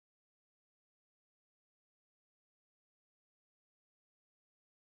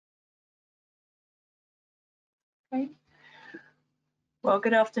Well,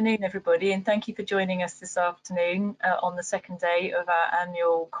 good afternoon, everybody, and thank you for joining us this afternoon on the second day of our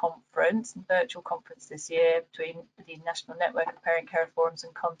annual conference, virtual conference this year between the National Network of Parent Care Forums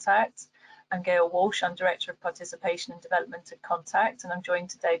and Contact. I'm Gail Walsh, I'm Director of Participation and Development at Contact, and I'm joined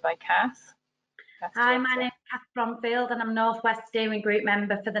today by Kath. Hi, my name is Kath Bromfield and I'm Northwest Steering Group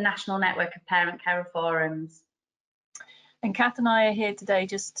Member for the National Network of Parent Care Forums. And Kath and I are here today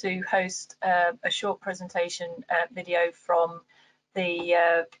just to host a short presentation video from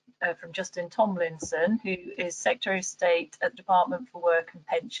Justin Tomlinson, who is Secretary of State at the Department for Work and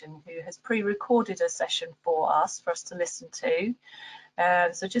Pension, who has pre-recorded a session for us to listen to.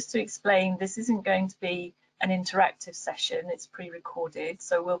 So just to explain, this isn't going to be an interactive session, it's pre-recorded.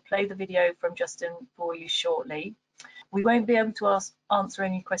 So we'll play the video from Justin for you shortly. We won't be able to answer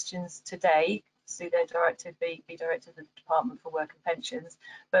any questions today, so they're be directed at the Department for Work and Pensions,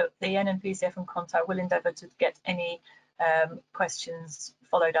 but the NNPCF and Contact will endeavour to get any questions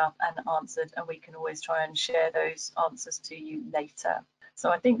followed up and answered, and we can always try and share those answers to you later. So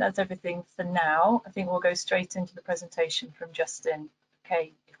I think that's everything for now. I think we'll go straight into the presentation from Justin.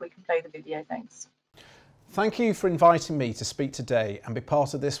 Okay, if we can play the video, thanks. Thank you for inviting me to speak today and be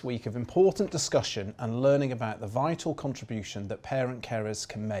part of this week of important discussion and learning about the vital contribution that parent carers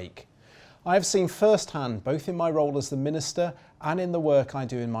can make. I have seen firsthand, both in my role as the Minister and in the work I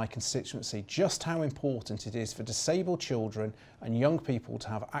do in my constituency, just how important it is for disabled children and young people to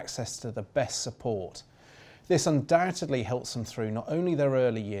have access to the best support. This undoubtedly helps them through not only their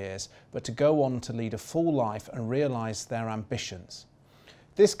early years, but to go on to lead a full life and realise their ambitions.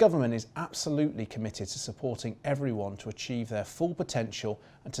 This government is absolutely committed to supporting everyone to achieve their full potential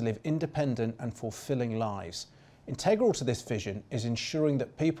and to live independent and fulfilling lives. Integral to this vision is ensuring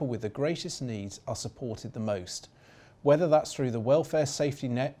that people with the greatest needs are supported the most, whether that's through the welfare safety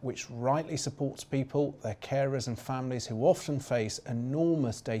net, which rightly supports people, their carers and families who often face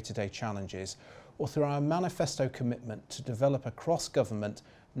enormous day-to-day challenges, or through our manifesto commitment to develop a cross-government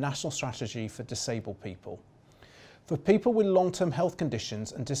national strategy for disabled people. For people with long-term health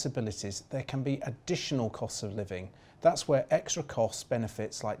conditions and disabilities, there can be additional costs of living. That's where extra costs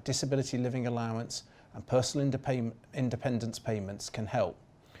benefits like disability living allowance and personal independence payments can help.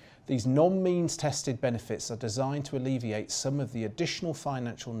 These non-means tested benefits are designed to alleviate some of the additional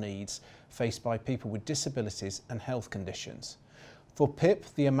financial needs faced by people with disabilities and health conditions. For PIP,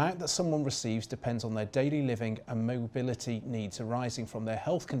 the amount that someone receives depends on their daily living and mobility needs arising from their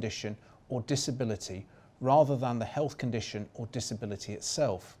health condition or disability, rather than the health condition or disability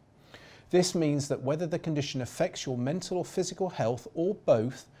itself. This means that whether the condition affects your mental or physical health or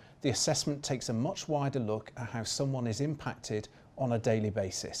both, the assessment takes a much wider look at how someone is impacted on a daily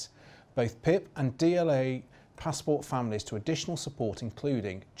basis. Both PIP and DLA passport families to additional support,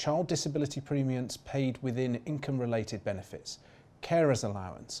 including child disability premiums paid within income-related benefits, carers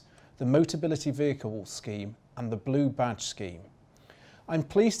allowance, the Motability Vehicle Scheme and the Blue Badge Scheme. I'm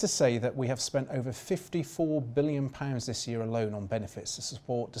pleased to say that we have spent over £54 billion this year alone on benefits to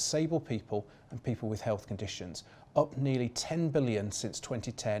support disabled people and people with health conditions, up nearly £10 billion since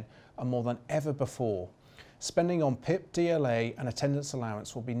 2010 and more than ever before. Spending on PIP, DLA and attendance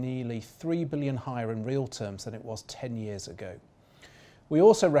allowance will be nearly £3 billion higher in real terms than it was 10 years ago. We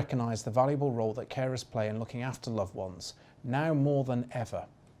also recognise the valuable role that carers play in looking after loved ones, now more than ever.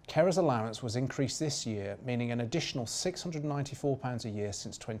 Carers allowance was increased this year, meaning an additional £694 a year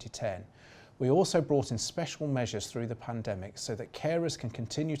since 2010. We also brought in special measures through the pandemic so that carers can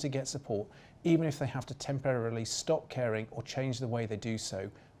continue to get support even if they have to temporarily stop caring or change the way they do so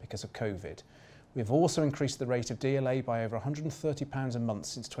because of COVID. We've also increased the rate of DLA by over £130 a month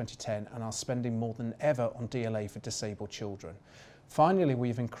since 2010 and are spending more than ever on DLA for disabled children. Finally,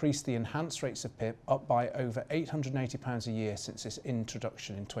 we've increased the enhanced rates of PIP up by over £880 a year since its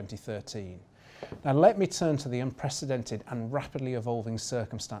introduction in 2013. Now let me turn to the unprecedented and rapidly evolving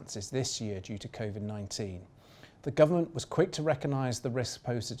circumstances this year due to COVID-19. The government was quick to recognise the risk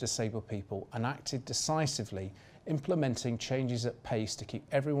posed to disabled people and acted decisively, implementing changes at pace to keep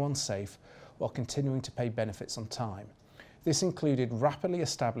everyone safe while continuing to pay benefits on time. This included rapidly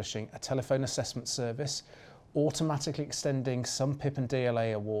establishing a telephone assessment service, automatically extending some PIP and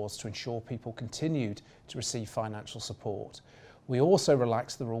DLA awards to ensure people continued to receive financial support. We also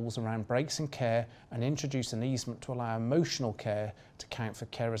relaxed the rules around breaks in care and introduced an easement to allow emotional care to count for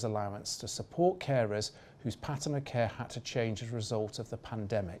carers allowance to support carers whose pattern of care had to change as a result of the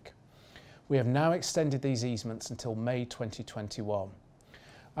pandemic. We have now extended these easements until May 2021.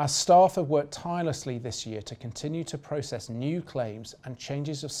 Our staff have worked tirelessly this year to continue to process new claims and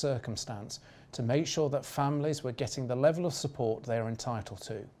changes of circumstance to make sure that families were getting the level of support they are entitled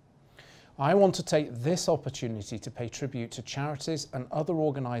to. I want to take this opportunity to pay tribute to charities and other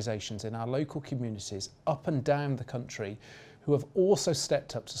organisations in our local communities up and down the country who have also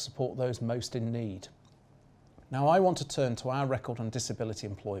stepped up to support those most in need. Now I want to turn to our record on disability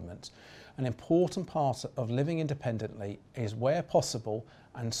employment. An important part of living independently is, where possible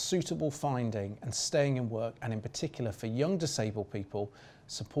and suitable, finding and staying in work, and in particular for young disabled people,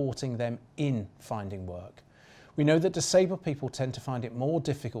 supporting them in finding work. We know that disabled people tend to find it more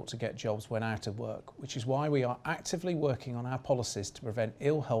difficult to get jobs when out of work, which is why we are actively working on our policies to prevent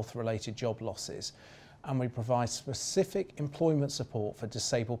ill health related job losses, and we provide specific employment support for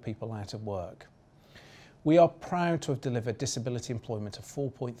disabled people out of work. We are proud to have delivered disability employment of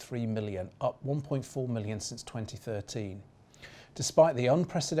 4.3 million, up 1.4 million since 2013. Despite the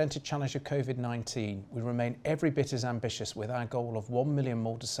unprecedented challenge of COVID-19, we remain every bit as ambitious with our goal of 1 million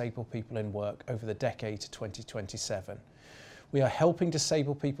more disabled people in work over the decade to 2027. We are helping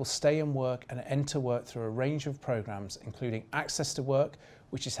disabled people stay in work and enter work through a range of programmes, including Access to Work,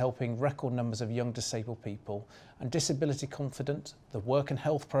 which is helping record numbers of young disabled people, and Disability Confident, the Work and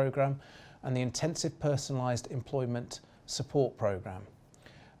Health programme, and the Intensive Personalised Employment Support programme.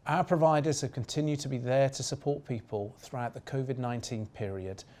 Our providers have continued to be there to support people throughout the COVID-19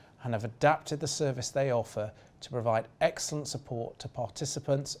 period and have adapted the service they offer to provide excellent support to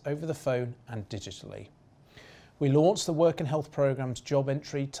participants over the phone and digitally. We launched the Work and Health Programme's Job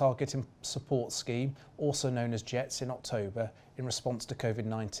Entry Target Support Scheme, also known as JETS, in October in response to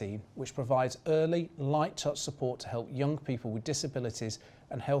COVID-19, which provides early, light touch support to help young people with disabilities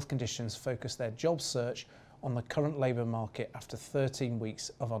and health conditions focus their job search on the current labour market after 13 weeks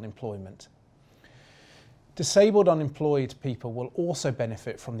of unemployment. Disabled unemployed people will also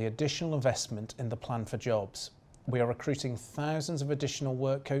benefit from the additional investment in the Plan for Jobs. We are recruiting thousands of additional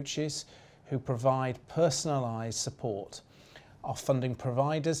work coaches who provide personalised support. Our funding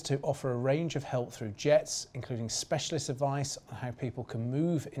providers to offer a range of help through JETS, including specialist advice on how people can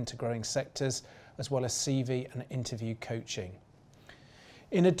move into growing sectors, as well as CV and interview coaching.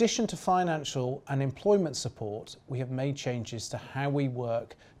 In addition to financial and employment support, we have made changes to how we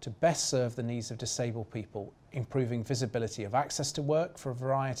work to best serve the needs of disabled people, improving visibility of access to work for a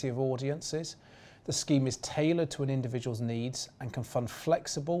variety of audiences. The scheme is tailored to an individual's needs and can fund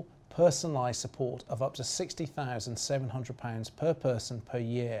flexible, personalised support of up to £60,700 per person per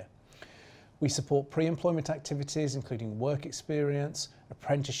year. We support pre-employment activities including work experience,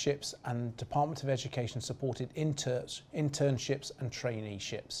 apprenticeships and Department of Education supported internships and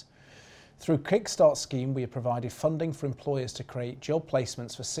traineeships. Through Kickstart scheme, we have provided funding for employers to create job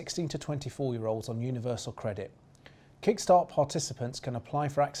placements for 16 to 24-year-olds on universal credit. Kickstart participants can apply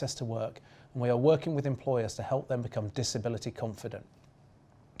for access to work, and we are working with employers to help them become disability confident.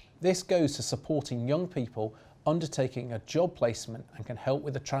 This goes to supporting young people undertaking a job placement and can help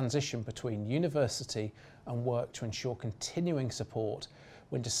with the transition between university and work to ensure continuing support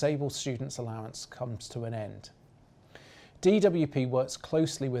when disabled students' allowance comes to an end. DWP works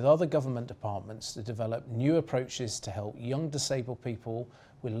closely with other government departments to develop new approaches to help young disabled people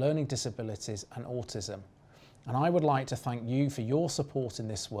with learning disabilities and autism. And I would like to thank you for your support in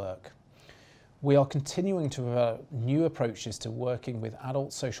this work. We are continuing to develop new approaches to working with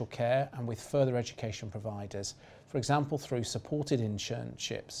adult social care and with further education providers, for example through supported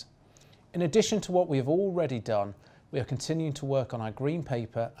internships. In addition to what we have already done, we are continuing to work on our Green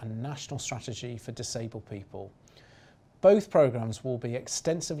Paper and National Strategy for Disabled People. Both programmes will be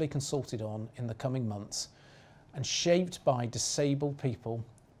extensively consulted on in the coming months and shaped by disabled people,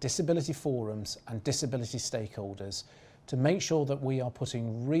 disability forums and disability stakeholders to make sure that we are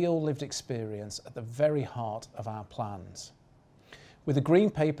putting real lived experience at the very heart of our plans. With the Green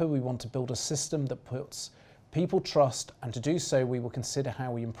Paper, we want to build a system that puts people trust, and to do so we will consider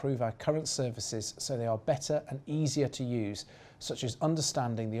how we improve our current services so they are better and easier to use, such as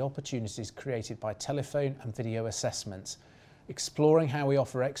understanding the opportunities created by telephone and video assessments, exploring how we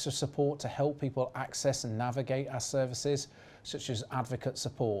offer extra support to help people access and navigate our services, such as advocate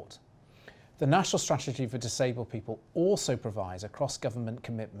support. The National Strategy for Disabled People also provides a cross-government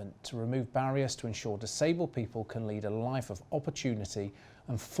commitment to remove barriers to ensure disabled people can lead a life of opportunity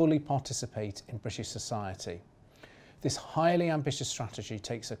and fully participate in British society. This highly ambitious strategy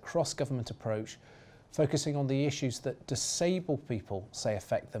takes a cross-government approach, focusing on the issues that disabled people say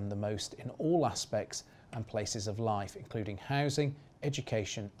affect them the most in all aspects and places of life, including housing,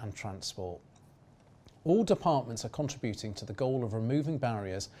 education and transport. All departments are contributing to the goal of removing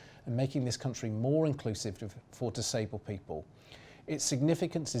barriers and making this country more inclusive for disabled people. Its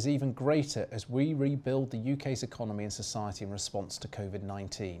significance is even greater as we rebuild the UK's economy and society in response to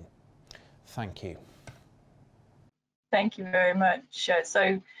COVID-19. Thank you. Thank you very much.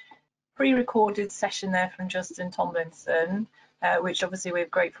 So pre-recorded session there from Justin Tomlinson, which obviously we're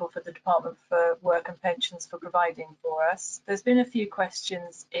grateful for the Department for Work and Pensions for providing for us. There's been a few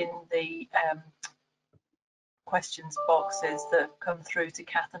questions in the questions boxes that come through to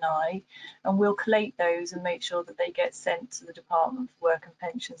Kath and I, and we'll collate those and make sure that they get sent to the Department for Work and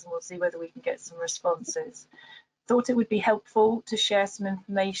Pensions, and we'll see whether we can get some responses. Thought it would be helpful to share some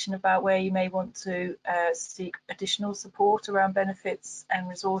information about where you may want to seek additional support around benefits and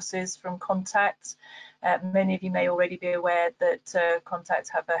resources from Contact. Many of you may already be aware that Contact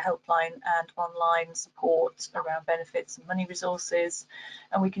have a helpline and online support around benefits and money resources,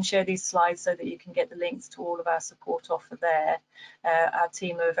 and we can share these slides so that you can get the links to all of our support offer there. Our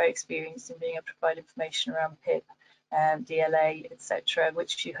team are very experienced in being able to provide information around PIP, DLA, etc.,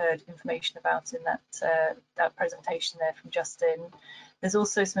 which you heard information about in that presentation there from Justin. There's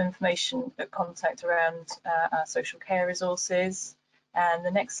also some information at Contact around our social care resources. And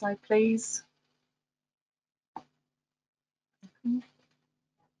the next slide, please.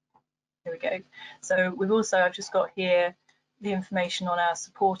 Here we go. So we've also, I've just got here the information on our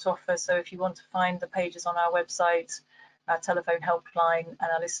support offer. So if you want to find the pages on our website, our telephone helpline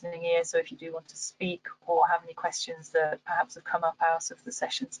and our listening ear, so if you do want to speak or have any questions that perhaps have come up out of the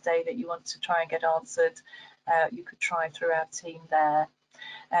session today that you want to try and get answered, you could try through our team there.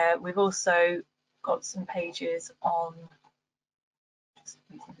 We've also got some pages on, just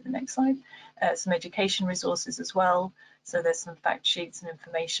moving to the next slide, some education resources as well. So there's some fact sheets and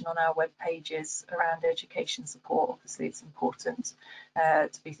information on our web pages around education support. Obviously it's important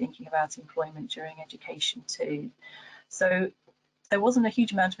to be thinking about employment during education too. So there wasn't a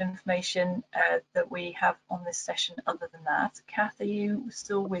huge amount of information that we have on this session other than that. Kath, are you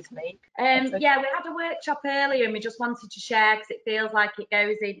still with me? Yeah, we had a workshop earlier and we just wanted to share, because it feels like it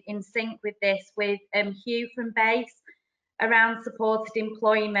goes in sync with this, with Hugh from BASE around supported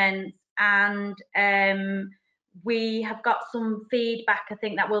employment, and we have got some feedback I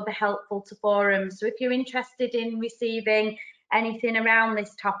think that will be helpful to forums. So if you're interested in receiving anything around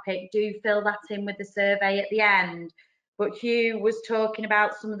this topic, do fill that in with the survey at the end. But Hugh was talking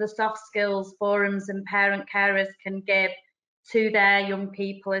about some of the soft skills forums and parent carers can give to their young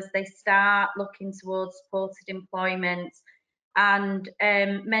people as they start looking towards supported employment, and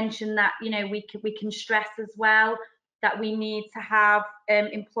mentioned that, you know, we can stress as well that we need to have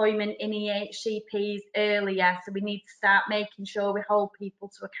employment in EHCPs earlier, so we need to start making sure we hold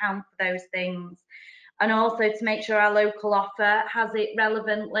people to account for those things, and also to make sure our local offer has it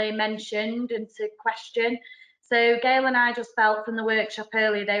relevantly mentioned and to question. So Gail and I just felt from the workshop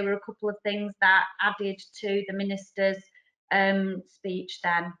earlier, there were a couple of things that added to the Minister's speech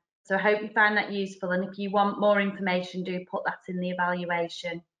then. So I hope you find that useful, and if you want more information, do put that in the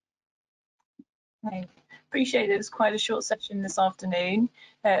evaluation. Okay. Appreciate it. It was quite a short session this afternoon.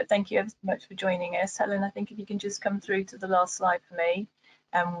 Thank you ever so much for joining us. Helen, I think if you can just come through to the last slide for me.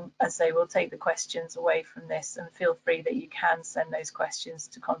 As I say, we'll take the questions away from this, and feel free that you can send those questions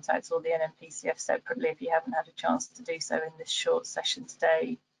to Contact or the NMPCF separately if you haven't had a chance to do so in this short session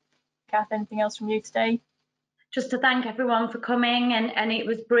today. Kath, anything else from you today? Just to thank everyone for coming, and it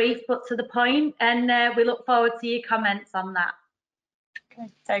was brief but to the point, and we look forward to your comments on that. Okay,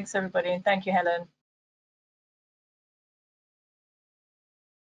 thanks everybody, and thank you, Helen.